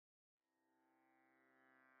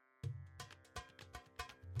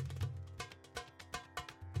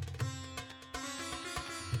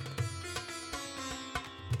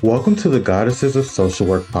Welcome to the Goddesses of Social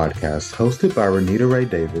Work podcast, hosted by Renita Ray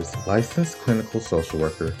Davis, licensed clinical social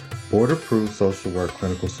worker, board-approved social work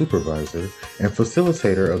clinical supervisor, and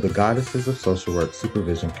facilitator of the Goddesses of Social Work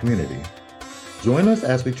supervision community. Join us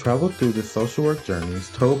as we travel through the social work journeys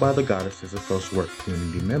told by the Goddesses of Social Work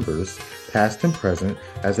community members, past and present,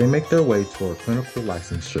 as they make their way toward clinical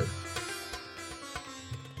licensure.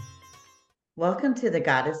 Welcome to the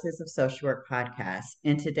Goddesses of Social Work podcast.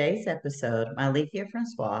 In today's episode, Myliekia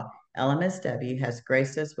Francios, LMSW, has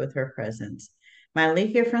graced us with her presence.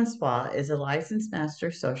 Myliekia Francios is a licensed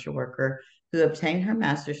master social worker who obtained her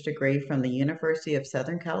master's degree from the University of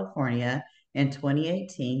Southern California in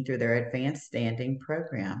 2018 through their advanced standing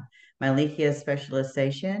program. Mylikia's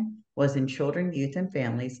specialization was in children, youth, and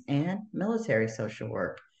families and military social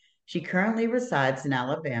work. She currently resides in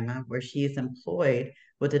Alabama, where she is employed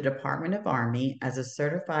with the Department of Army as a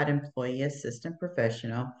certified employee assistant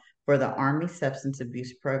professional for the Army Substance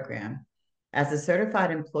Abuse Program. As a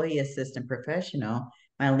certified employee assistant professional,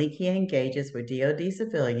 Myliekia engages with DoD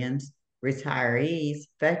civilians, retirees,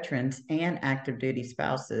 veterans, and active duty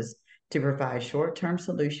spouses to provide short-term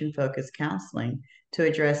solution-focused counseling to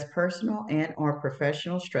address personal and or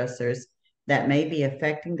professional stressors that may be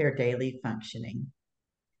affecting their daily functioning.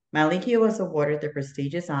 Myliekia was awarded the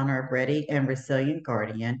prestigious honor of Ready and Resilient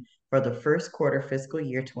Guardian for the first quarter fiscal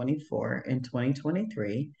year 24 and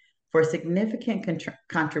 2023 for significant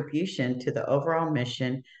contribution to the overall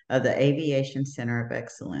mission of the Aviation Center of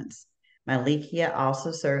Excellence. Myliekia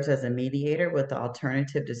also serves as a mediator with the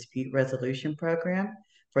Alternative Dispute Resolution Program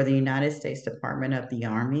for the United States Department of the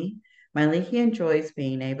Army. Myliekia enjoys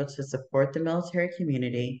being able to support the military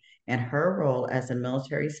community, and her role as a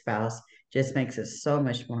military spouse just makes it so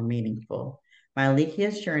much more meaningful.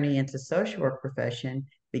 Myliekia's journey into social work profession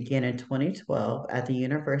began in 2012 at the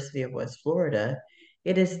University of West Florida.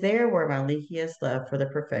 It is there where Myliekia's love for the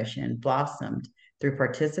profession blossomed through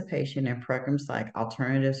participation in programs like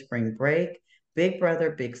Alternative Spring Break, Big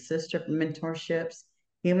Brother, Big Sister mentorships,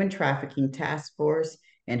 Human Trafficking Task Force,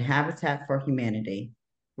 and Habitat for Humanity.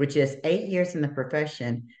 With just 8 years in the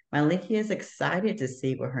profession, Myliekia is excited to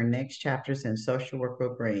see what her next chapters in social work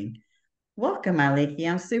will bring. Welcome, Myliekia.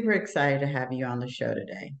 I'm super excited to have you on the show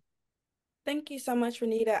today. Thank you so much,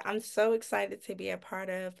 Renita. I'm so excited to be a part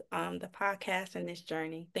of the podcast and this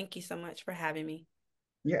journey. Thank you so much for having me.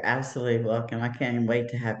 You're absolutely welcome. I can't wait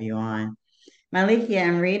to have you on. Myliekia,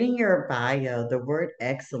 I'm reading your bio. The word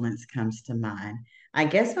excellence comes to mind. I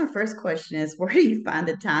guess my first question is, where do you find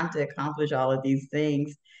the time to accomplish all of these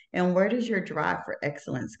things? And where does your drive for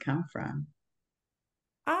excellence come from?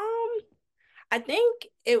 Um, I think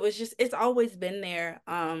it's always been there.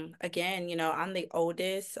 Again, I'm the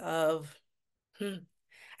oldest of, hmm,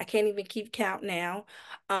 I can't even keep count now.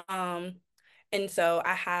 Um, and so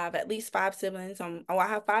I have at least I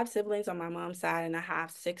have five siblings on my mom's side and I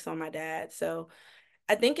have six on my dad. So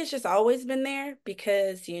I think it's just always been there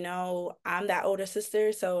because, I'm that older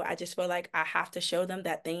sister, so I just feel like I have to show them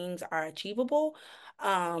that things are achievable.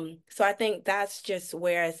 So I think that's just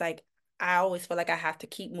where it's like I always feel like I have to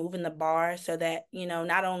keep moving the bar so that,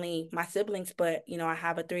 not only my siblings, but, I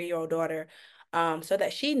have a 3-year-old daughter, so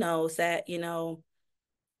that she knows that,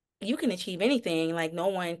 you can achieve anything. Like no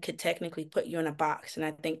one could technically put you in a box. And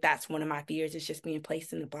I think that's one of my fears is just being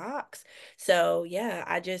placed in a box. So yeah,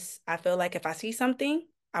 I feel like if I see something,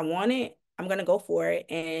 I want it, I'm gonna go for it.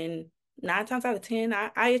 And 9 times out of 10,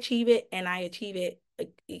 I achieve it and I achieve it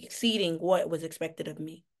exceeding what was expected of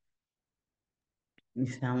me.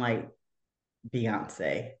 You sound like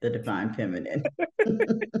Beyonce, the divine feminine.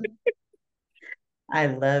 I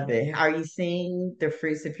love it. Are you seeing the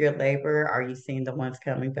fruits of your labor? Are you seeing the ones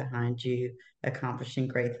coming behind you accomplishing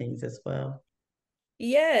great things as well?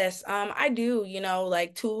 Yes, I do.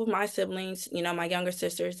 Like two of my siblings, my younger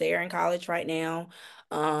sisters, they are in college right now.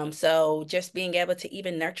 So just being able to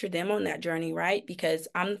even nurture them on that journey, right? Because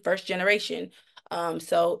I'm first generation.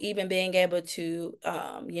 So even being able to,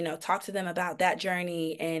 talk to them about that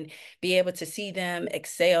journey and be able to see them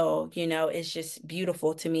excel, is just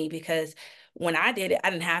beautiful to me because when I did it, I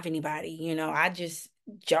didn't have anybody, I just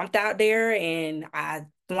jumped out there and I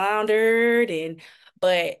floundered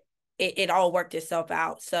but it all worked itself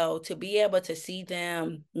out. So to be able to see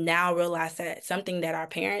them now realize that something that our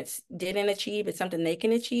parents didn't achieve is something they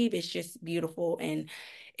can achieve is just beautiful. And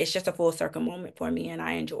it's just a full circle moment for me, and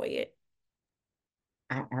I enjoy it.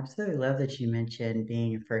 I absolutely love that you mentioned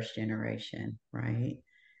being first generation, right?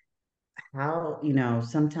 How,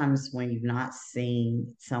 sometimes when you've not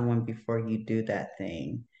seen someone before you do that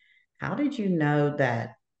thing, how did you know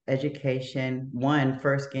that education, one,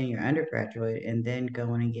 first getting your undergraduate and then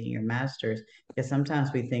going and getting your master's. Because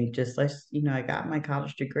sometimes we think just let's, I got my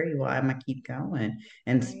college degree. Why am I keep going?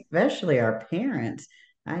 And Right. especially our parents.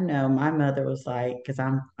 I know my mother was like, because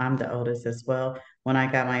I'm the oldest as well. When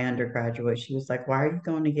I got my undergraduate, she was like, "Why are you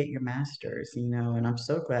going to get your master's?" And I'm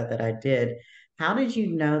so glad that I did. How did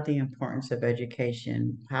you know the importance of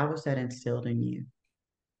education? How was that instilled in you?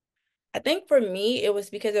 I think for me, it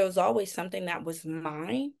was because it was always something that was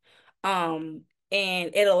mine. Um,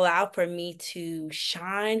 and it allowed for me to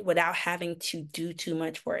shine without having to do too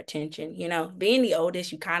much for attention. Being the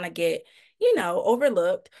oldest, you kind of get,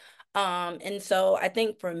 overlooked. And so I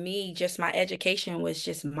think for me, just my education was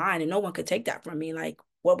just mine, and no one could take that from me. Like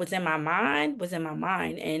what was in my mind was in my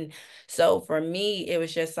mind. And so for me, it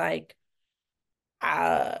was just like,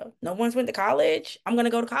 no one's went to college. I'm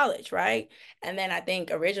gonna go to college, right? And then I think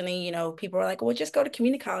originally, people were like, well, just go to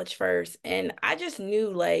community college first. And I just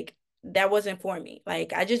knew like that wasn't for me.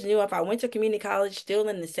 Like I just knew if I went to community college still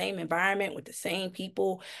in the same environment with the same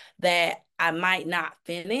people that I might not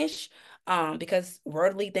finish because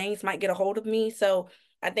worldly things might get a hold of me. So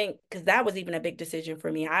I think because that was even a big decision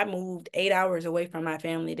for me. I moved 8 hours away from my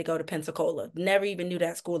family to go to Pensacola. Never even knew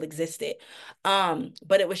that school existed.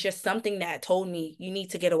 But it was just something that told me you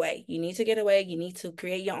need to get away. You need to get away. You need to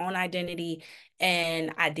create your own identity.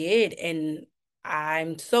 And I did. And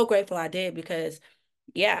I'm so grateful I did because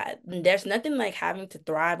yeah, there's nothing like having to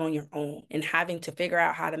thrive on your own and having to figure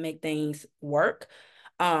out how to make things work,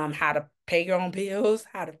 how to pay your own bills,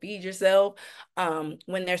 how to feed yourself,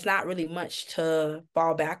 when there's not really much to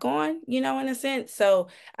fall back on, in a sense. So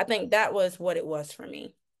I think that was what it was for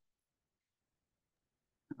me.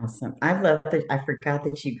 Awesome. I love that. I forgot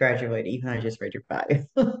that you graduated, even though I just read your bio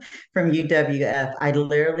from UWF. I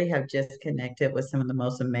literally have just connected with some of the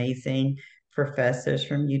most amazing professors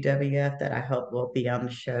from UWF that I hope will be on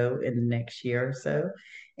the show in the next year or so.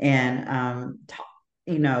 And,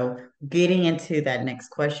 you know, getting into that next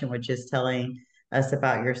question, which is telling us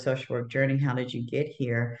about your social work journey. How did you get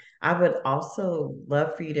here? I would also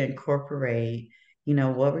love for you to incorporate,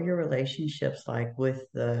 what were your relationships like with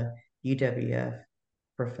the UWF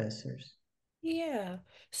professors? Yeah.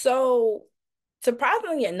 So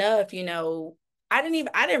surprisingly enough, I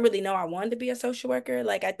didn't really know I wanted to be a social worker.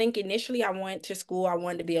 Like I think initially I went to school, I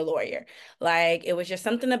wanted to be a lawyer. Like it was just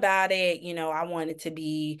something about it, I wanted to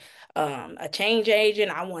be a change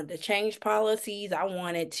agent. I wanted to change policies. I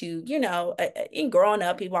wanted to, in growing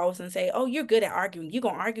up, people always gonna say, "Oh, you're good at arguing. You're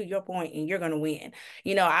gonna argue your point and you're gonna win."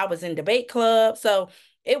 I was in debate club. So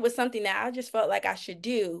it was something that I just felt like I should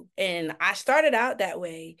do. And I started out that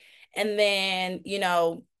way. And then,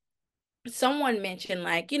 someone mentioned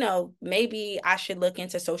like, maybe I should look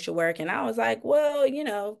into social work. And I was like, well,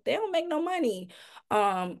 they don't make no money.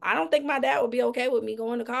 I don't think my dad would be okay with me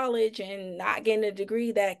going to college and not getting a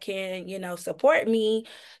degree that can, support me.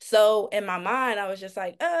 So in my mind, I was just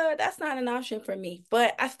like, that's not an option for me.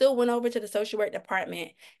 But I still went over to the social work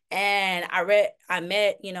department and I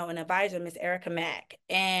met, an advisor, Miss Erica Mack.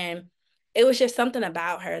 And it was just something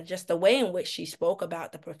about her, just the way in which she spoke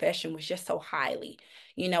about the profession was just so highly.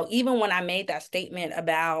 Even when I made that statement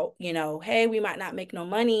about, hey, we might not make no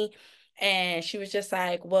money. And she was just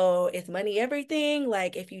like, well, is money everything?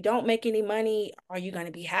 Like, if you don't make any money, are you going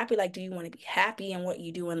to be happy? Like, do you want to be happy in what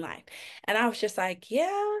you do in life? And I was just like,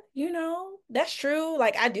 yeah, that's true.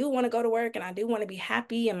 Like, I do want to go to work and I do want to be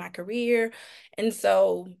happy in my career. And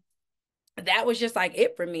so that was just like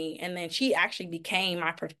it for me. And then she actually became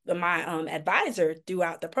my advisor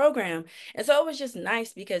throughout the program. And so it was just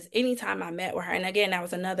nice because anytime I met with her, and again, that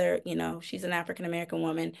was another, she's an African American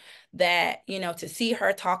woman that, to see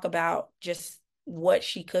her talk about just what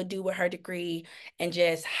she could do with her degree and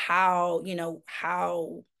just how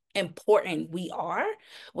important we are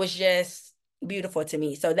was just beautiful to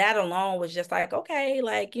me. So that alone was just like, okay,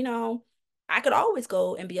 like, I could always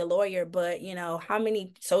go and be a lawyer, but how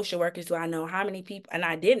many social workers do I know? How many people? And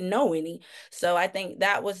I didn't know any. So I think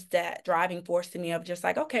that was that driving force to me of just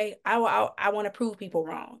like, okay, I want to prove people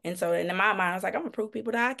wrong. And so in my mind, I was like, I'm gonna prove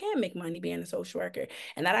people that I can make money being a social worker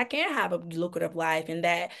and that I can have a lucrative life and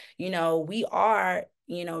that, we are,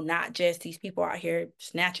 not just these people out here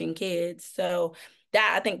snatching kids. So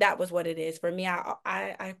that I think that was what it is for me.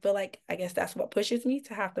 I feel like I guess that's what pushes me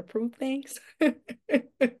to have to prove things.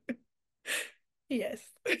 Yes.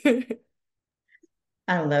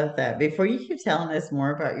 I love that. Before you keep telling us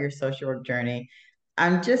more about your social work journey,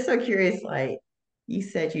 I'm just so curious. Like you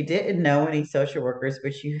said, you didn't know any social workers,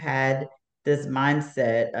 but you had this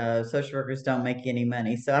mindset of social workers don't make any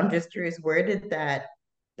money. So I'm just curious, where did that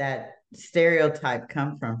stereotype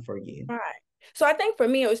come from for you? Right. So I think for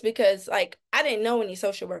me, it was because like I didn't know any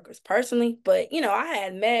social workers personally, but I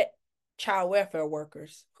had met child welfare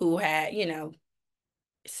workers who had,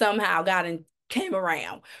 somehow got and came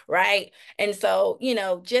around, right? And so,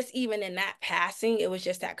 just even in that passing, it was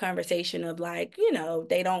just that conversation of like,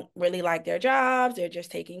 they don't really like their jobs, they're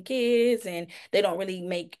just taking kids and they don't really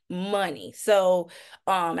make money. So,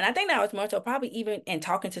 and I think that was more so probably even in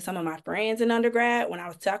talking to some of my friends in undergrad when I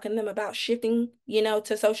was talking to them about shifting,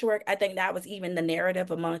 to social work. I think that was even the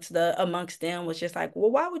narrative amongst them was just like,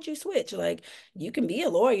 well, why would you switch? Like, you can be a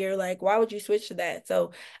lawyer, like, why would you switch to that?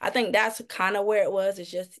 So I think that's kind of where it was.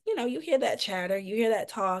 It's just, you hear that chatter, you hear that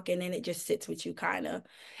talk, and then it just sits with you kind of.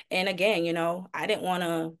 And again, I didn't want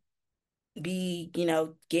to be,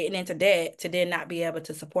 getting into debt to then not be able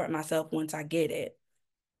to support myself once I get it.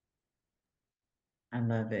 I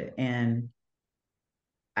love it. And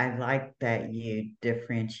I like that you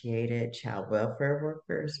differentiated child welfare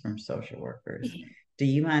workers from social workers. Do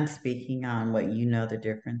you mind speaking on what you know the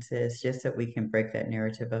difference is, just so we can break that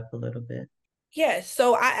narrative up a little bit? Yeah,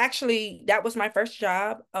 so that was my first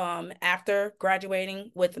job after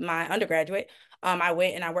graduating with my undergraduate. I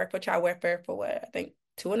went and I worked for child welfare for what I think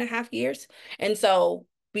 2.5 years. And so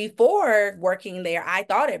before working there, I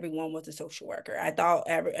thought everyone was a social worker. I thought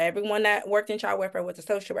everyone that worked in child welfare was a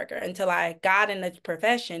social worker until I got in the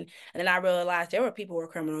profession. And then I realized there were people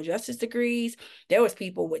with criminal justice degrees. There was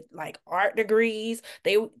people with like art degrees.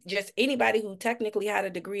 They just anybody who technically had a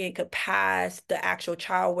degree and could pass the actual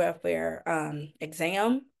child welfare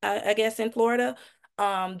exam, I guess in Florida.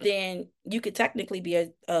 Then you could technically be a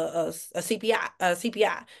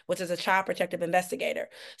CPI, which is a child protective investigator.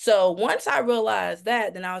 So once I realized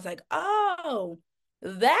that, then I was like, oh,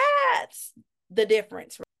 that's the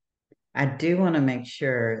difference. I do want to make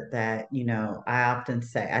sure that, I often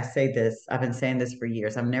say, I say this, I've been saying this for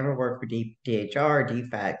years. I've never worked for DHR or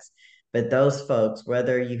DFACS, but those folks,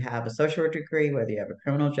 whether you have a social work degree, whether you have a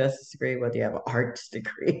criminal justice degree, whether you have an arts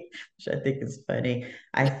degree, which I think is funny,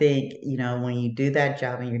 I think, when you do that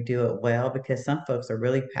job and you do it well, because some folks are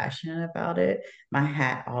really passionate about it, my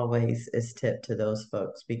hat always is tipped to those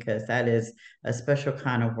folks because that is a special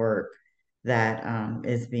kind of work that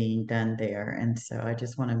is being done there. And so I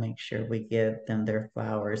just want to make sure we give them their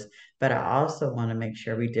flowers. But I also want to make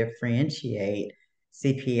sure we differentiate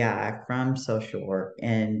CPI from social work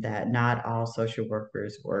and that not all social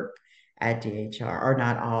workers work at DHR or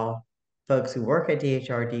not all folks who work at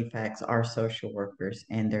DHR DFACS are social workers.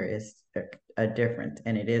 And there is a difference,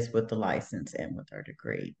 and it is with the license and with our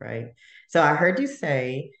degree, right? So I heard you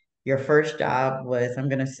say your first job was, I'm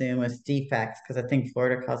going to assume, was DFACS because I think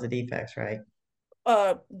Florida calls it DFACS, right?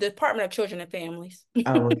 Department of Children and Families.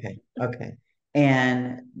 Oh, okay. Okay.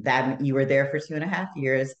 And that you were there for 2.5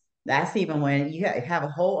 years. That's even when you have a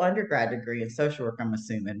whole undergrad degree in social work, I'm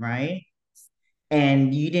assuming, right?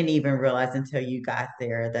 And you didn't even realize until you got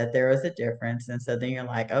there that there was a difference. And so then you're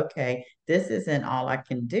like, okay, this isn't all I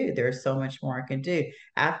can do. There's so much more I can do.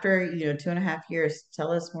 After, 2.5 years,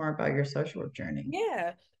 tell us more about your social work journey.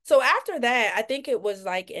 Yeah. So after that, I think it was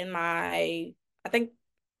like I think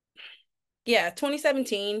yeah,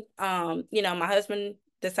 2017, my husband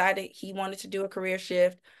decided he wanted to do a career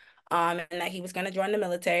shift, and that he was going to join the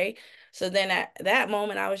military. So then at that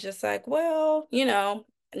moment, I was just like, well,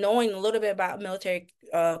 knowing a little bit about military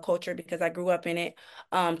culture because I grew up in it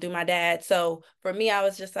through my dad. So for me, I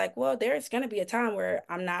was just like, well, there's going to be a time where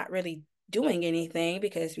I'm not really doing anything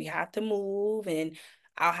because we have to move and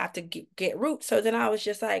I'll have to get roots. So then I was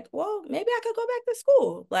just like, well, maybe I could go back to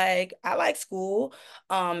school. Like I like school.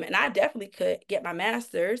 And I definitely could get my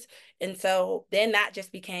master's. And so then that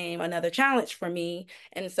just became another challenge for me.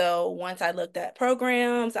 And so once I looked at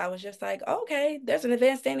programs, I was just like, okay, there's an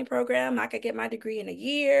advanced standing program. I could get my degree in a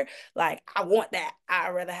year. Like, I want that. I'd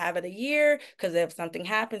rather have it a year because if something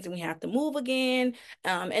happens and we have to move again.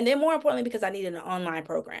 And then more importantly, because I needed an online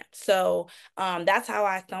program. So that's how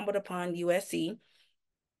I stumbled upon USC,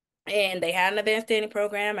 and they had an advanced standing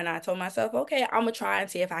program, and I told myself, okay, I'm gonna try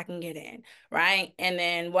and see if I can get in, right? And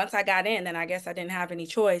then once I got in, then I guess I didn't have any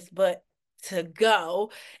choice but to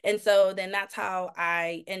go. And so then that's how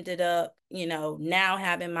I ended up, now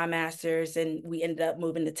having my master's, and we ended up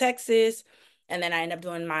moving to Texas. And then I ended up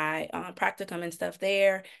doing my practicum and stuff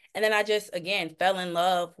there. And then I just again fell in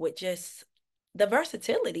love with just the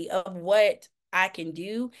versatility of what I can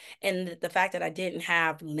do, and the fact that I didn't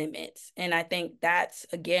have limits. And I think that's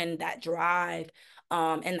again that drive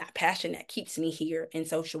and that passion that keeps me here in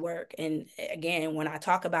social work. And again, when I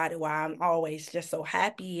talk about it, why I'm always just so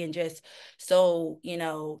happy and just so,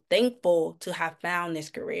 thankful to have found this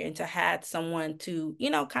career and to have someone to,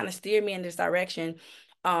 kind of steer me in this direction.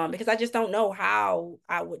 because I just don't know how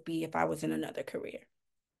I would be if I was in another career.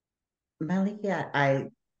 Myliekia, I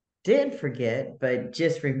did forget, but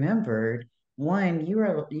just remembered one, you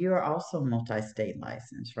are also multi-state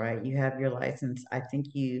licensed, right? You have your license. I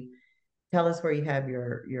think you tell us where you have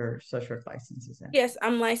your social work licenses in. Yes,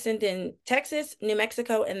 I'm licensed in Texas, New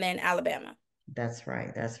Mexico, and then Alabama. That's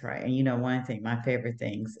right. That's right. And one thing, my favorite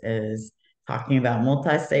things is talking about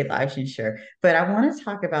multi-state licensure. But I want to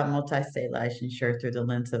talk about multi-state licensure through the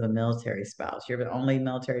lens of a military spouse. You're the only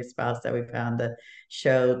military spouse that we found the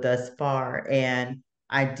show thus far. And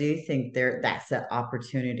I do think that's an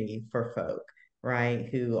opportunity for folk, right,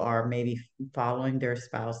 who are maybe following their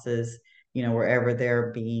spouses, wherever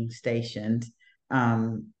they're being stationed.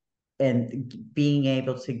 Um, and being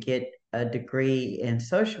able to get a degree in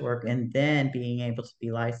social work and then being able to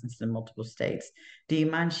be licensed in multiple states. Do you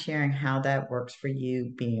mind sharing how that works for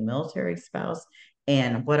you being a military spouse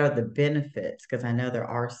and what are the benefits? Because I know there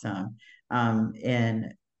are some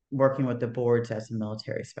in working with the boards as a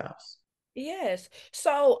military spouse. Yes.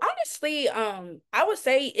 So honestly, I would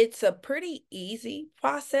say it's a pretty easy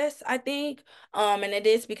process, I think. And it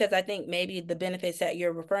is because I think maybe the benefits that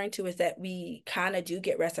you're referring to is that we kind of do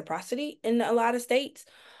get reciprocity in a lot of states.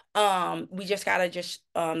 We just gotta just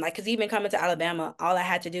like because even coming to Alabama, all I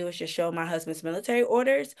had to do was just show my husband's military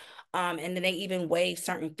orders. And then they even waived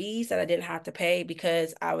certain fees that I didn't have to pay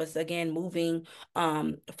because I was again moving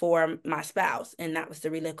for my spouse, and that was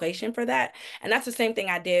the relocation for that. And that's the same thing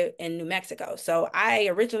I did in New Mexico. So I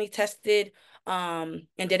originally tested and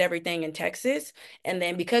did everything in Texas. And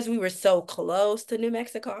then because we were so close to New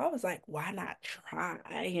Mexico, I was like, why not try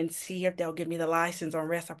and see if they'll give me the license on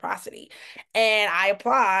reciprocity? And I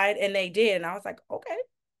applied and they did. And I was like, okay,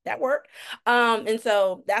 that worked. And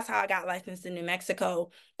so that's how I got licensed in New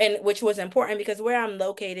Mexico, and which was important because where I'm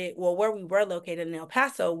located, well, where we were located in El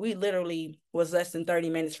Paso, we literally was less than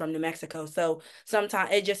 30 minutes from New Mexico. So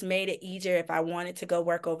sometimes it just made it easier if I wanted to go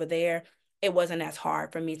work over there. It wasn't as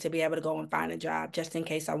hard for me to be able to go and find a job just in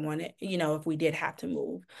case I wanted, if we did have to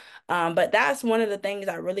move. But that's one of the things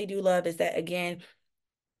I really do love is that, again,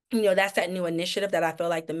 that's that new initiative that I feel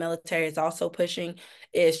like the military is also pushing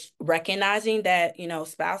is recognizing that,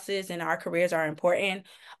 spouses and our careers are important,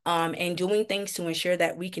 and doing things to ensure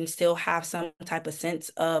that we can still have some type of sense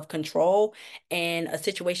of control in a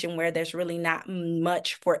situation where there's really not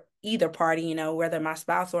much for either party, whether my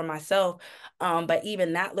spouse or myself. But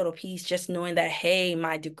even that little piece, just knowing that, hey,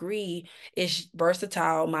 my degree is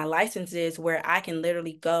versatile, my license is where I can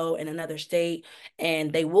literally go in another state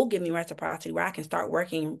and they will give me reciprocity where I can start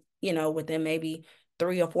working, within maybe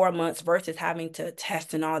 3 or 4 months versus having to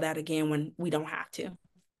test and all that again when we don't have to.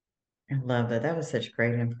 I love that. That was such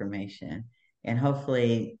great information. And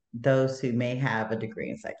hopefully, those who may have a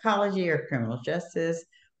degree in psychology or criminal justice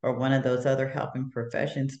or one of those other helping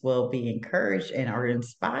professions will be encouraged and are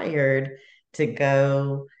inspired to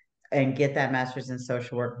go and get that master's in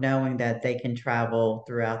social work, knowing that they can travel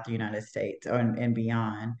throughout the United States and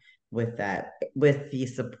beyond with that, with the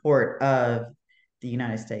support of the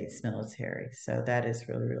United States military. So that is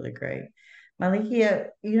really, really great. Myliekia,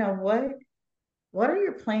 you know what are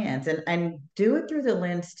your plans? And do it through the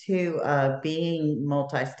lens too of being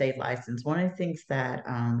multi-state licensed. One of the things that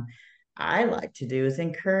I like to do is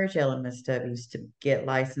encourage LMSWs to get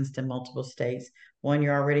licensed in multiple states. One,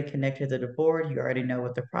 you're already connected to the board, you already know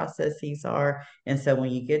what the processes are. And so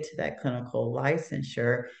when you get to that clinical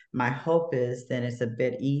licensure, my hope is then it's a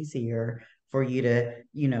bit easier for you to,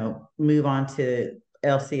 move on to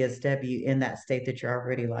LCSW in that state that you're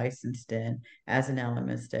already licensed in as an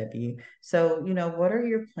LMSW. So, what are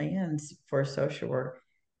your plans for social work?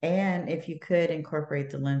 And if you could incorporate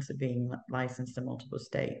the lens of being licensed in multiple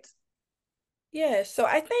states. Yeah, so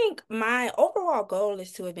I think my overall goal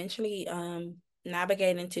is to eventually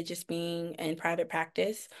navigate into just being in private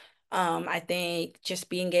practice. I think just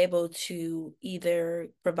being able to either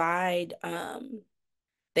provide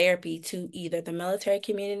therapy to either the military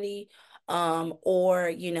community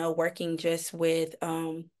or working just with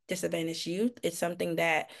disadvantaged youth. It's something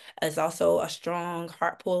that is also a strong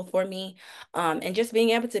heart pull for me. And just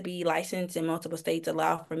being able to be licensed in multiple states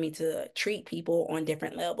allow for me to treat people on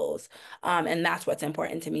different levels. And that's what's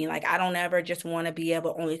important to me. Like I don't ever just want to be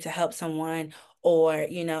able only to help someone or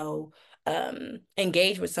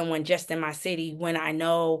engage with someone just in my city when I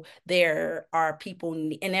know there are people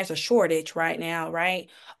and there's a shortage right now, right,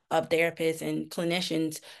 of therapists and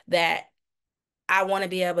clinicians that I want to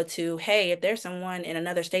be able to, hey, if there's someone in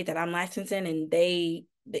another state that I'm licensed in and they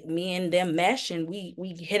me and them mesh and we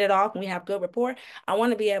hit it off and we have good rapport. I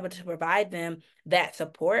want to be able to provide them that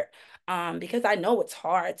support, because I know it's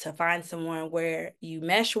hard to find someone where you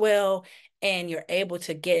mesh well and you're able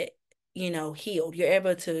to get, healed. You're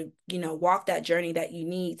able to, walk that journey that you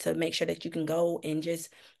need to make sure that you can go and just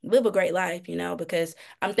live a great life, because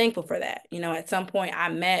I'm thankful for that. At some point I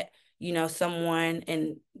met, someone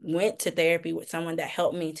and went to therapy with someone that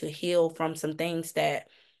helped me to heal from some things that,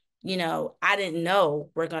 I didn't know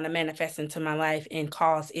were going to manifest into my life and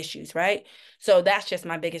cause issues, right? So that's just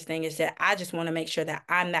my biggest thing, is that I just want to make sure that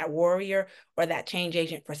I'm that warrior or that change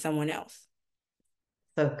agent for someone else.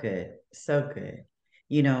 So good. So good.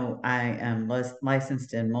 I am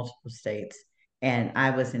licensed in multiple states, and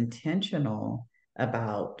I was intentional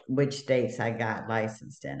about which states I got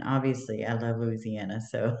licensed in. Obviously, I love Louisiana,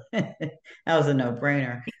 so that was a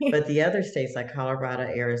no-brainer. But the other states like Colorado,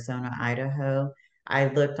 Arizona, Idaho, I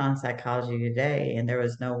looked on Psychology Today, and there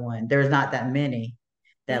was not that many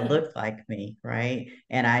that Hmm. looked like me, right?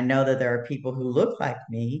 And I know that there are people who look like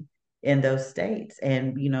me in those states.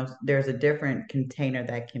 And, there's a different container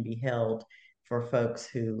that can be held for folks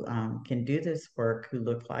who can do this work who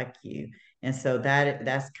look like you. And so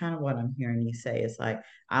that's kind of what I'm hearing you say. It's like,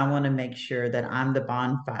 I want to make sure that I'm the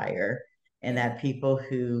bonfire and Yeah. that people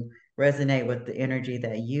who resonate with the energy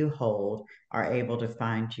that you hold are able to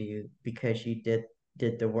find you because you did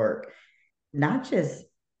the work, not just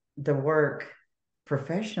the work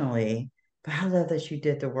professionally, but I love that you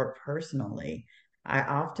did the work personally. I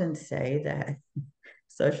often say that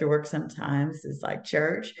social work sometimes is like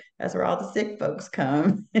church. That's where all the sick folks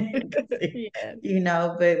come. Yeah.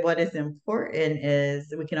 But what is important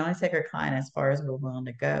is we can only take our client as far as we're willing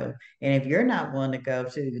to go. And if you're not willing to go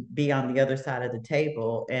to be on the other side of the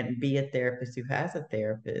table and be a therapist who has a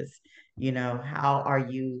therapist, how are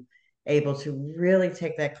you able to really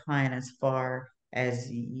take that client as far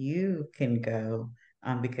as you can go,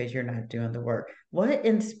 because you're not doing the work? What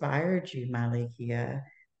inspired you, Myliekia,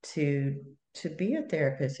 to be a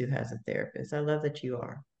therapist who has a therapist? I love that you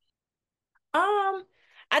are. Um,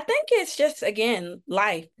 I think it's just, again,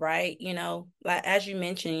 life, right? Like as you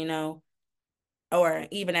mentioned, or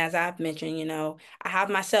even as I've mentioned, I have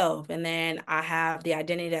myself, and then I have the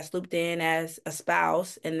identity that's looped in as a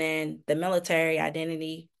spouse, and then the military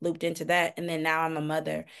identity looped into that, and then now I'm a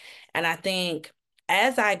mother. And I think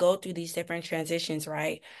as I go through these different transitions,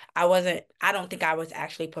 right, I don't think I was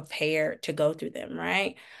actually prepared to go through them,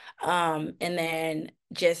 right? And then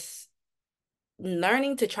just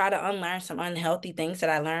learning to try to unlearn some unhealthy things that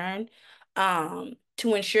I learned,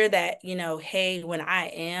 to ensure that, hey, when I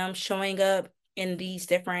am showing up in these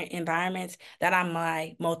different environments, that I'm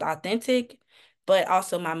my most authentic, but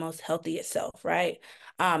also my most healthiest self, right?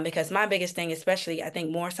 Because my biggest thing, especially, I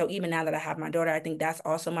think more so even now that I have my daughter, I think that's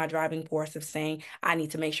also my driving force of saying I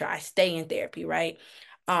need to make sure I stay in therapy, right?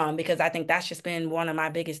 Because I think that's just been one of my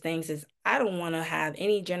biggest things, is I don't want to have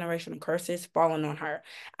any generational curses falling on her.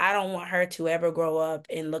 I don't want her to ever grow up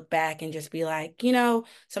and look back and just be like,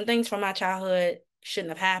 some things from my childhood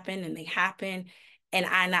shouldn't have happened and they happened. And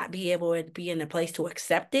I not be able to be in a place to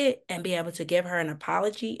accept it and be able to give her an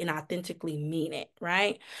apology and authentically mean it.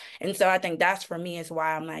 Right. And so I think that's, for me, is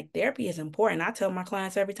why I'm like, therapy is important. I tell my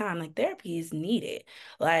clients every time, like, therapy is needed.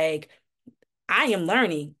 Like, I am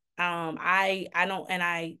learning. I don't,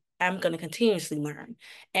 and I'm going to continuously learn,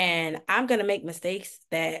 and I'm going to make mistakes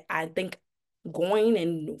that I think going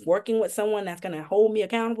and working with someone that's going to hold me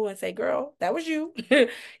accountable and say, girl, that was you.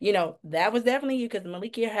 That was definitely you, because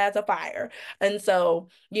Myliekia has a fire. And so,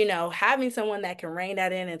 having someone that can rein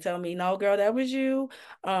that in and tell me, no, girl, that was you.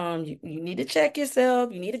 You need to check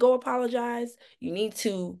yourself. You need to go apologize. You need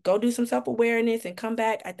to go do some self-awareness and come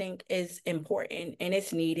back, I think is important and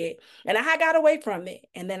it's needed. And I got away from it.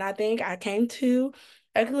 And then I think I came to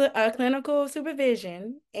a clinical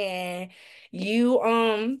supervision, and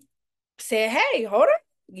you said, hey, hold on.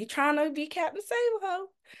 You trying to be Captain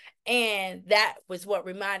Sable? And that was what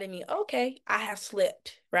reminded me, okay, I have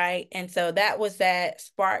slipped, right? And so that was that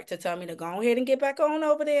spark to tell me to go ahead and get back on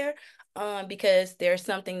over there. Because there's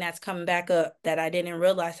something that's coming back up that I didn't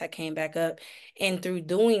realize I came back up. And through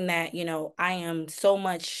doing that, I am so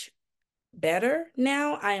much better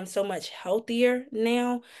now. I am so much healthier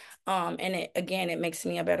now. And it makes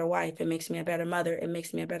me a better wife. It makes me a better mother. It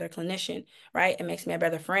makes me a better clinician, right? It makes me a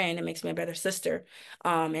better friend. It makes me a better sister,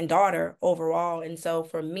 and daughter overall. And so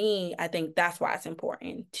for me, I think that's why it's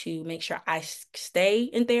important to make sure I stay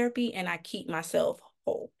in therapy and I keep myself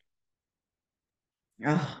whole.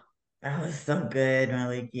 Oh, that was so good,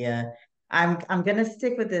 Myliekia. I'm gonna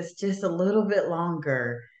stick with this just a little bit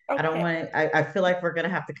longer I don't Okay. want to, I feel like we're going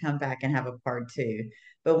to have to come back and have a part two.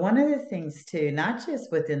 But one of the things too, not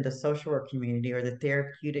just within the social work community or the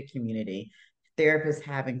therapeutic community, therapists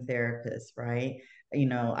having therapists, right? You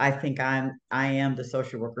know, I think I am the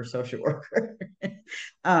social worker.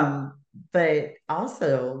 um, but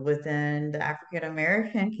also within the African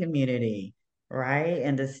American community, right?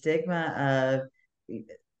 And the stigma of, you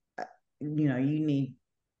need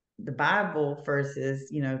the Bible versus,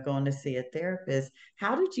 going to see a therapist.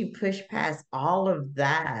 How did you push past all of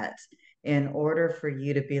that in order for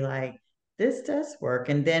you to be like, this does work?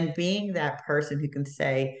 And then being that person who can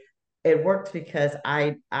say, it works because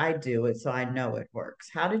I do it, so I know it works.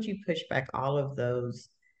 How did you push back all of those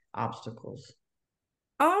obstacles?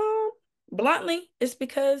 Um, Bluntly, it's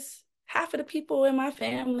because half of the people in my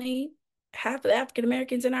family, half of the African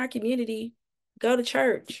Americans in our community go to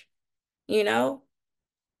church, you know?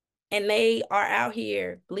 And they are out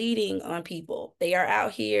here bleeding on people. They are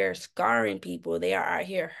out here scarring people. They are out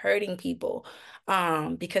here hurting people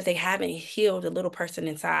because they haven't healed the little person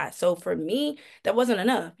inside. So for me, that wasn't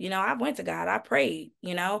enough. I went to God, I prayed,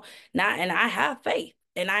 not, and I have faith.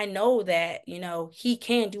 And I know that, he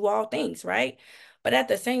can do all things, right? But at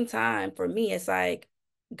the same time, for me, it's like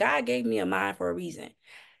God gave me a mind for a reason.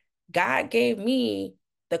 God gave me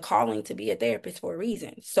the calling to be a therapist for a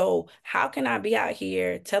reason. So how can I be out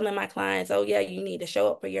here telling my clients, oh yeah, you need to show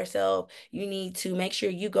up for yourself. You need to make sure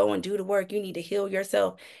you go and do the work. You need to heal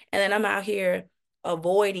yourself. And then I'm out here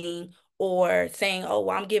avoiding or saying, oh,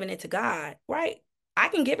 well, I'm giving it to God, right? I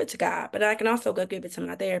can give it to God, but I can also go give it to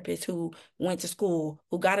my therapist who went to school,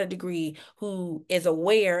 who got a degree, who is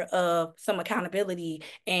aware of some accountability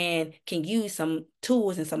and can use some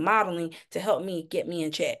tools and some modeling to help me get me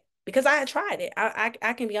in check because I had tried it.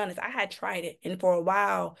 I can be honest, I had tried it. And for a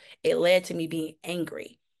while, it led to me being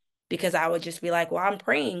angry because I would just be like, well, I'm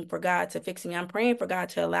praying for God to fix me. I'm praying for God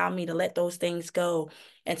to allow me to let those things go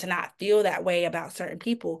and to not feel that way about certain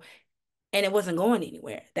people. And it wasn't going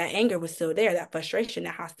anywhere. That anger was still there. That frustration,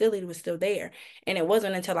 that hostility was still there. And it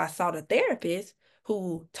wasn't until I saw the therapist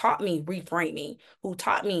who taught me reframing, who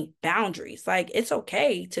taught me boundaries. Like, it's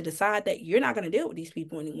okay to decide that you're not going to deal with these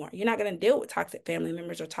people anymore. You're not going to deal with toxic family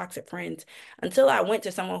members or toxic friends until I went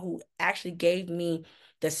to someone who actually gave me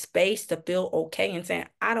the space to feel okay and saying,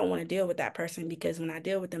 I don't want to deal with that person because when I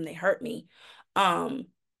deal with them, they hurt me. Um,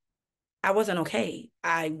 I wasn't okay.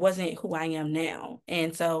 I wasn't who I am now.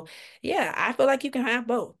 And so, yeah, I feel like you can have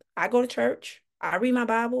both. I go to church, I read my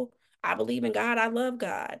Bible, I believe in God, I love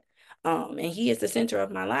God. And he is the center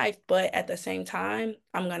of my life, but at the same time,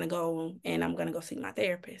 I'm gonna go see my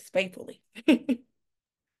therapist faithfully.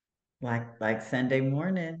 Like Sunday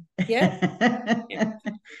morning. Yeah. Yeah.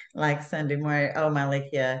 Like Sunday morning. Oh,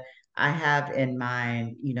 Myliekia, I have in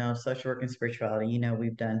mind, social work and spirituality.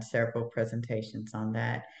 We've done several presentations on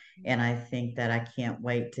that. And I think that I can't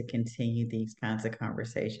wait to continue these kinds of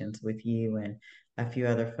conversations with you and a few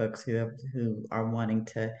other folks who are wanting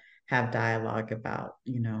to have dialogue about,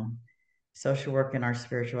 social work and our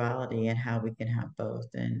spirituality and how we can have both.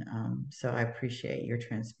 And so I appreciate your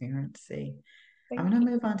transparency. I'm Thank going you.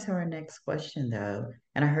 to move on to our next question, though.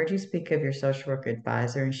 And I heard you speak of your social work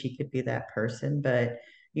advisor, and she could be that person. But,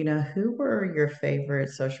 who were your favorite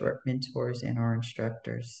social work mentors and or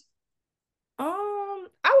instructors?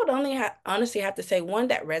 I would only honestly have to say one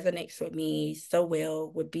that resonates with me so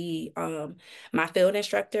well would be my field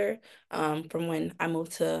instructor from when I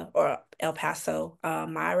moved to or El Paso,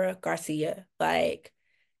 Myra Garcia. Like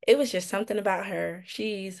it was just something about her.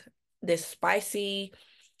 She's this spicy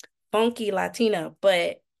funky Latina,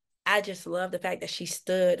 but I just love the fact that she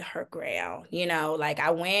stood her ground. Like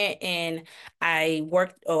I went and I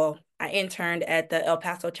worked or I interned at the El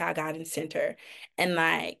Paso Child Guidance Center. And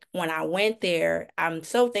like when I went there, I'm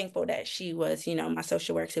so thankful that she was, my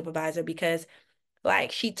social work supervisor because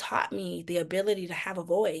like she taught me the ability to have a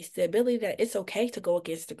voice, the ability that it's okay to go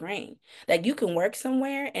against the grain. That you can work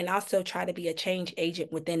somewhere and also try to be a change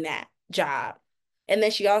agent within that job. And then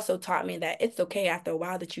she also taught me that it's okay after a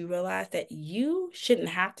while that you realize that you shouldn't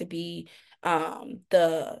have to be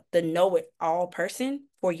the know-it-all person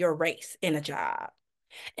for your race in a job.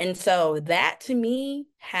 And so that to me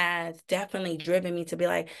has definitely driven me to be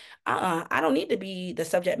like, I don't need to be the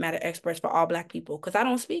subject matter experts for all Black people because I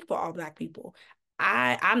don't speak for all Black people.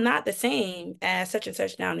 I'm not the same as such and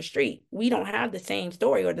such down the street. We don't have the same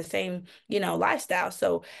story or the same, lifestyle.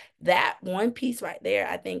 So that one piece right there,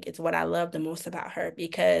 I think is what I love the most about her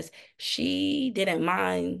because she didn't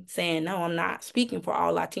mind saying, no, I'm not speaking for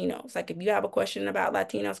all Latinos. Like if you have a question about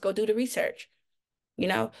Latinos, go do the research.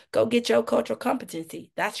 Go get your cultural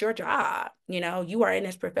competency. That's your job. You are in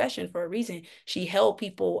this profession for a reason. She held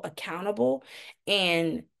people accountable,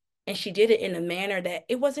 and she did it in a manner that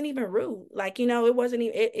it wasn't even rude. Like, it wasn't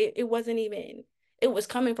even it wasn't even it was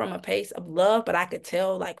coming from a place of love, but I could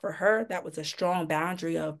tell, like, for her, that was a strong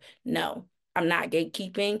boundary of no, I'm not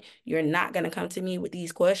gatekeeping. You're not going to come to me with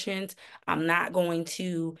these questions. I'm not going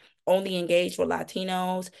to only engage with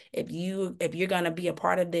Latinos. If you're going to be a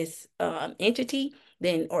part of this entity,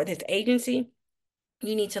 then, or this agency,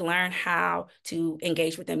 you need to learn how to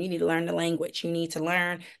engage with them. You need to learn the language. You need to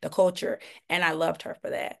learn the culture. And I loved her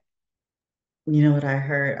for that. You know what I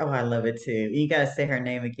heard? Oh, I love it too. You got to say her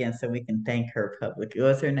name again so we can thank her publicly.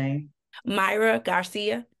 What's her name? Myra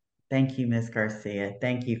Garcia. Thank you, Miss Garcia.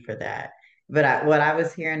 Thank you for that. But what I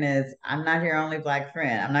was hearing is, I'm not your only Black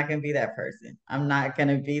friend. I'm not going to be that person. I'm not going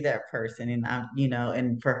to be that person. And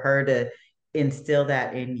and for her to instill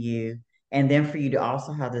that in you, and then for you to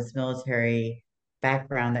also have this military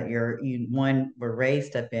background that you one were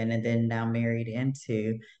raised up in, and then now married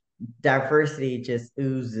into, diversity just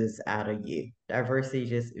oozes out of you. Diversity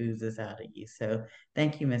just oozes out of you. So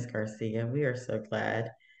thank you, Miss Garcia. We are so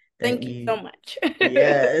glad that Thank you so you, much.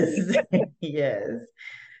 yes, yes.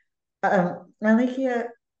 Malikia,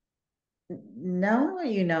 know what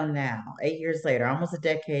you know now, 8 years later, almost a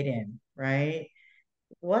decade in, right?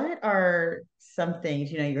 What are some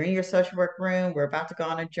things, you're in your social work room, we're about to go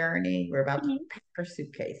on a journey, we're about to Mhm. pack our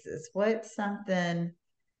suitcases. What's something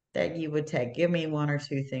that you would take? Give me one or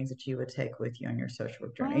two things that you would take with you on your social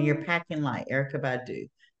work journey. And you're Um, packing light, Erica Badu.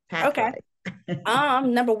 Pack okay. light.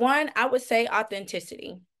 Number one, I would say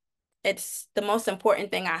authenticity. It's the most important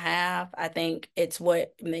thing I have. I think it's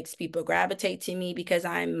what makes people gravitate to me because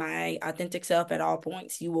I'm my authentic self at all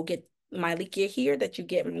points. You will get Myliekia here that you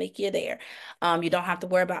get Myliekia there. You don't have to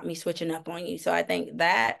worry about me switching up on you. So I think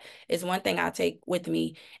that is one thing I'll take with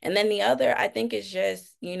me. And then the other, I think, is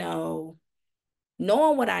just, knowing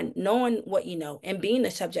what you know and being the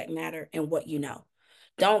subject matter in what you know.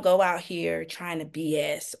 Don't go out here trying to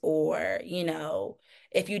BS, or,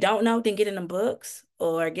 if you don't know, then get in the books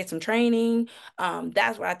or get some training.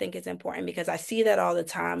 That's what I think is important because I see that all the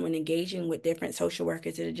time when engaging with different social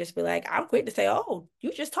workers. It'll just be like, I'm quick to say, oh,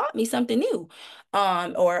 you just taught me something new.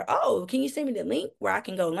 Or, oh, can you send me the link where I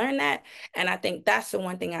can go learn that? And I think that's the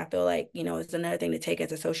one thing I feel like, is another thing to take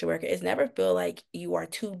as a social worker is never feel like you are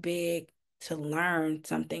too big to learn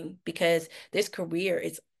something because this career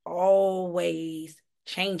is always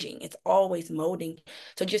changing. It's always molding.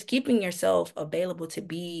 So just keeping yourself available to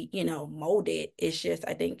be, molded is just,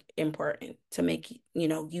 I think, important to make,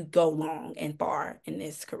 you go long and far in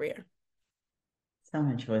this career. So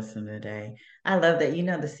much wisdom today. I love that.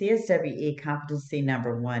 The CSWE competency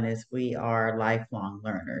number one is we are lifelong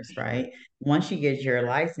learners, right? Once you get your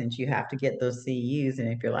license, you have to get those CEUs. And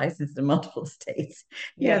if you're licensed in multiple states,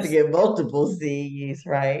 you have to Yes. get multiple CEUs,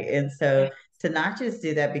 right? And so to not just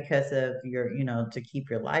do that because of to keep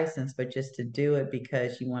your license, but just to do it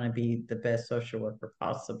because you want to be the best social worker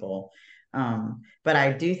possible. But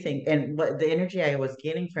I do think, and what the energy I was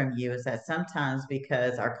getting from you is that sometimes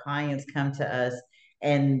because our clients come to us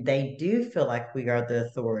and they do feel like we are the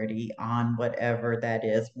authority on whatever that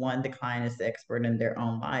is. One, the client is the expert in their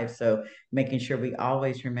own life. So making sure we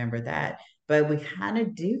always remember that. But we kind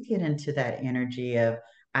of do get into that energy of,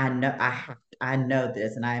 I know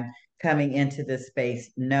this, and I'm coming into this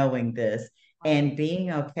space knowing this, and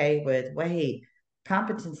being okay with, wait,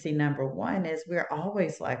 competency number one is we're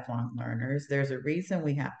always lifelong learners. There's a reason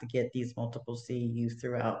we have to get these multiple CEUs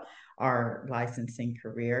throughout our licensing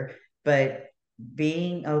career. But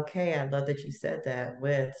being okay, I love that you said that,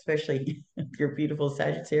 with especially your beautiful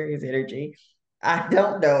Sagittarius energy. I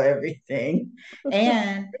don't know everything.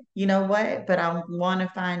 And you know what? But I want to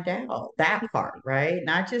find out that part, right?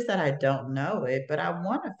 Not just that I don't know it, but I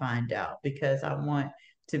want to find out because I want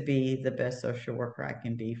to be the best social worker I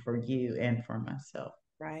can be for you and for myself.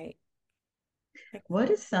 Right. What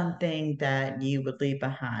Excellent. is something that you would leave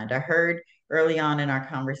behind? I heard early on in our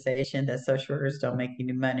conversation that social workers don't make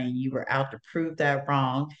any money. You were out to prove that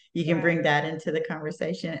wrong. You can Right. bring that into the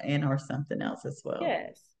conversation and or something else as well.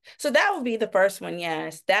 Yes. So that would be the first one.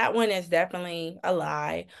 Yes. That one is definitely a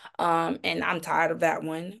lie. And I'm tired of that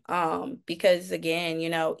one. Because again,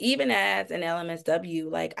 even as an LMSW,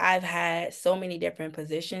 like I've had so many different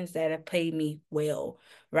positions that have paid me well,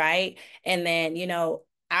 right? And then,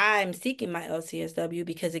 I'm seeking my LCSW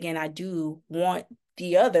because again, I do want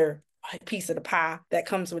the other piece of the pie that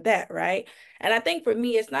comes with that, right? And I think for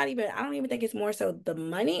me, it's not even, I don't even think it's more so the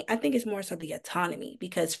money. I think it's more so the autonomy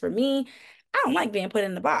because for me, I don't like being put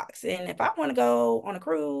in the box. And if I want to go on a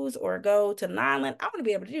cruise or go to an island, I want to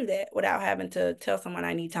be able to do that without having to tell someone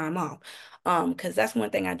I need time off. Because that's one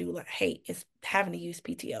thing I do like hate is having to use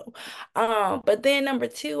PTO. But then number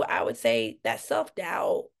two, I would say that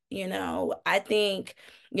self-doubt, I think,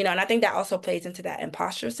 and I think that also plays into that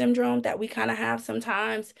imposter syndrome that we kind of have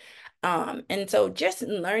sometimes. And so just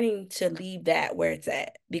learning to leave that where it's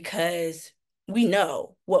at because we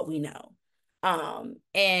know what we know.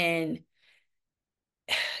 And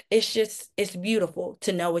it's beautiful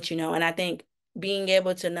to know what you know. And I think being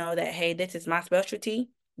able to know that, hey, this is my specialty,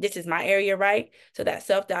 this is my area, right? So that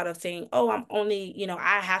self-doubt of saying, oh, I'm only,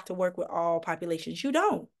 I have to work with all populations. You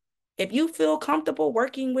don't. If you feel comfortable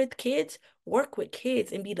working with kids, work with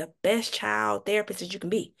kids and be the best child therapist that you can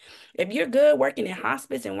be. If you're good working in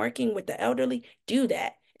hospice and working with the elderly, do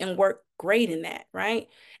that and work great in that, right?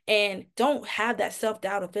 And don't have that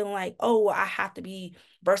self-doubt of feeling like, oh, well, I have to be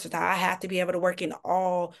versatile. I have to be able to work in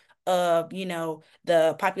all of,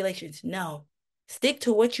 the populations. No. Stick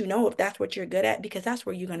to what you know if that's what you're good at, because that's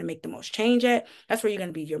where you're going to make the most change at. That's where you're going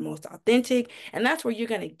to be your most authentic. And that's where you're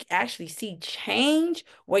going to actually see change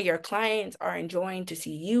where your clients are enjoying to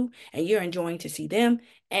see you and you're enjoying to see them.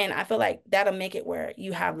 And I feel like that'll make it where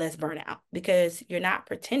you have less burnout because you're not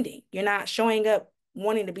pretending. You're not showing up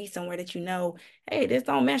wanting to be somewhere that hey, this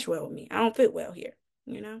don't mesh well with me. I don't fit well here,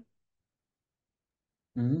 you know?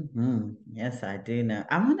 Yes, I do know.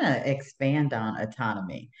 I want to expand on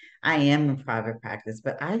autonomy. I am in private practice,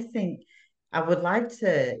 but I think I would like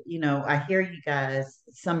to, I hear you guys,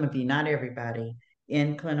 some of you, not everybody,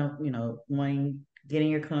 in clinical, wanting getting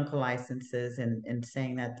your clinical licenses and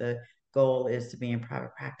saying that the goal is to be in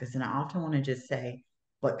private practice. And I often want to just say,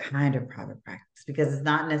 what kind of private practice? Because it's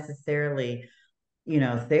not necessarily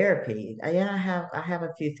therapy. I have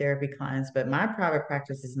a few therapy clients, but my private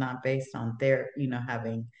practice is not based on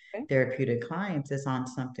having Okay. therapeutic clients. It's on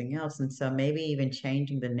something else. And so maybe even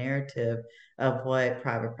changing the narrative of what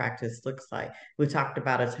private practice looks like. We talked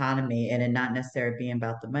about autonomy and it not necessarily being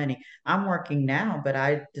about the money. I'm working now, but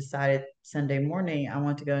I decided Sunday morning I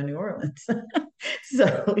want to go to New Orleans.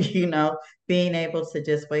 So, being able to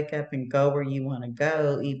just wake up and go where you want to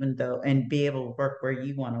go, even though, and be able to work where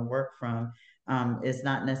you want to work from, is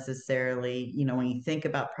not necessarily, when you think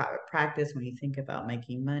about private practice, when you think about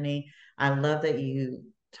making money. I love that you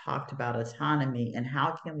talked about autonomy and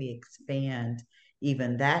how can we expand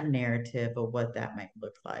even that narrative of what that might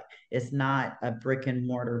look like. It's not a brick and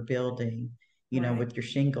mortar building, Right. with your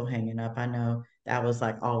shingle hanging up. I know that was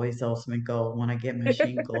like always the ultimate goal when I get my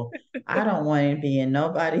shingle. I don't want to be in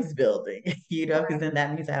nobody's building, because then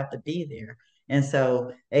that means I have to be there. And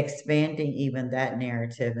so expanding even that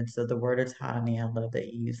narrative. And so the word autonomy, I love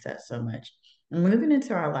that you use that so much. And moving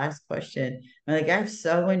into our last question, like I've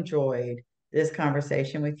so enjoyed this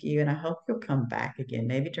conversation with you, and I hope you'll come back again,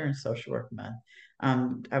 maybe during Social Work Month.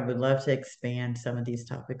 I would love to expand some of these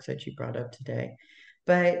topics that you brought up today.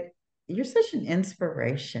 But you're such an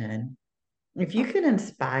inspiration. If you could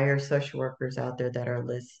inspire social workers out there that are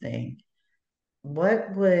listening,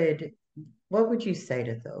 what would what would you say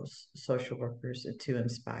to those social workers to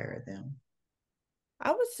inspire them?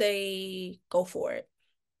 I would say go for it.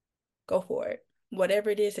 Go for it. Whatever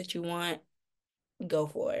it is that you want, go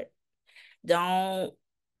for it. Don't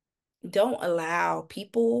don't allow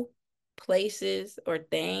people, places, or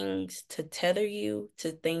things to tether you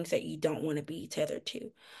to things that you don't want to be tethered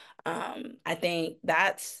to. I think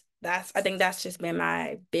I think that's just been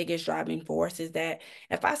my biggest driving force is that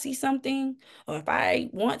if I see something or if I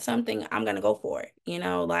want something, I'm gonna go for it.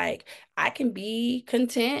 Like I can be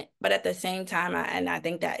content, but at the same time, and I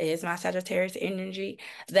think that is my Sagittarius energy,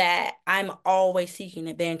 that I'm always seeking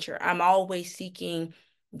adventure. I'm always seeking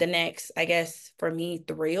the next, I guess, for me,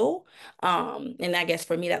 thrill. And I guess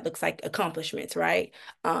for me that looks like accomplishments, right?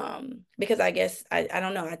 Because I guess I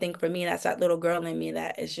don't know. I think for me that's that little girl in me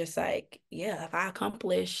that is just like, yeah, if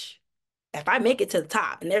I make it to the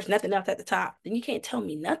top and there's nothing else at the top, then you can't tell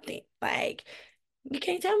me nothing. Like you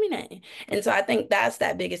can't tell me nothing. And so I think that's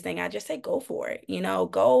that biggest thing. I just say go for it.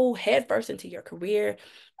 Go head first into your career,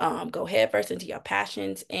 go head first into your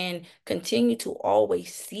passions and continue to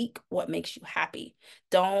always seek what makes you happy.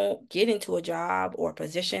 Don't get into a job or a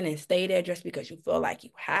position and stay there just because you feel like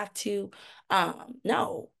you have to.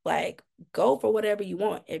 No, like go for whatever you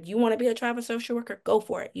want. If you want to be a travel social worker, go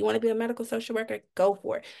for it. You want to be a medical social worker, go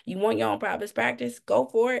for it. You want your own private practice, go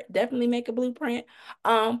for it. Definitely make a blueprint.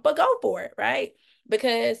 But go for it, right?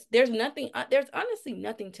 Because there's honestly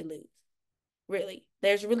nothing to lose, really.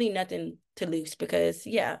 There's really nothing to lose because,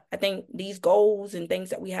 yeah, I think these goals and things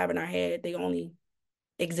that we have in our head, they only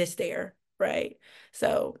exist there, right?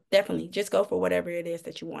 So definitely just go for whatever it is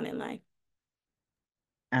that you want in life.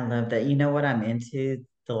 I love that. You know what I'm into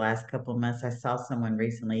the last couple of months? I saw someone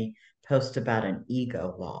recently post about an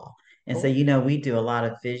ego wall. And so, Oh, we do a lot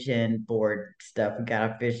of vision board stuff. We got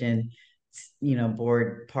our vision,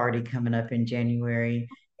 board party coming up in January.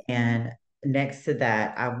 And next to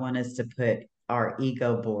that, I want us to put our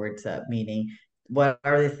ego boards up, meaning what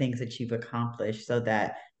are the things that you've accomplished so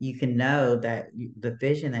that you can know that the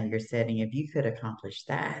vision that you're setting, if you could accomplish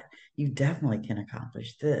that, you definitely can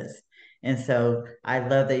accomplish this. And so I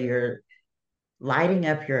love that you're lighting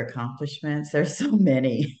up your accomplishments. There's so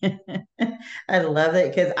many. I love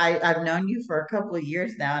it because I've known you for a couple of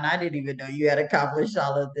years now, and I didn't even know you had accomplished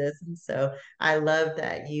all of this. And so I love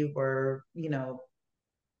that you were,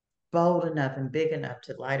 bold enough and big enough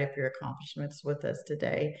to light up your accomplishments with us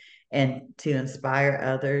today and to inspire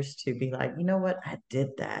others to be like, you know what, I did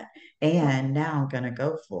that. And now I'm going to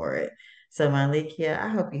go for it. So, Myliekia, I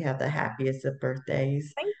hope you have the happiest of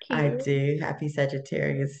birthdays. thank I you. do. Happy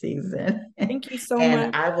Sagittarius season. Thank you so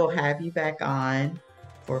And much. I will have you back on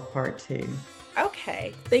for part two.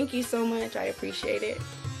 Okay. Thank you so much. I appreciate it.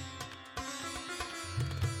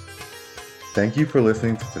 Thank you for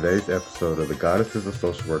listening to today's episode of the Goddesses of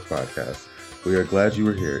Social Work podcast. We are glad you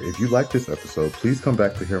were here. If you liked this episode, please come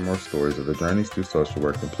back to hear more stories of the journeys through social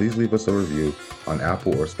work, and please leave us a review on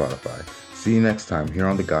Apple or Spotify. See you next time here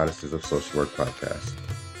on the Goddesses of Social Work podcast.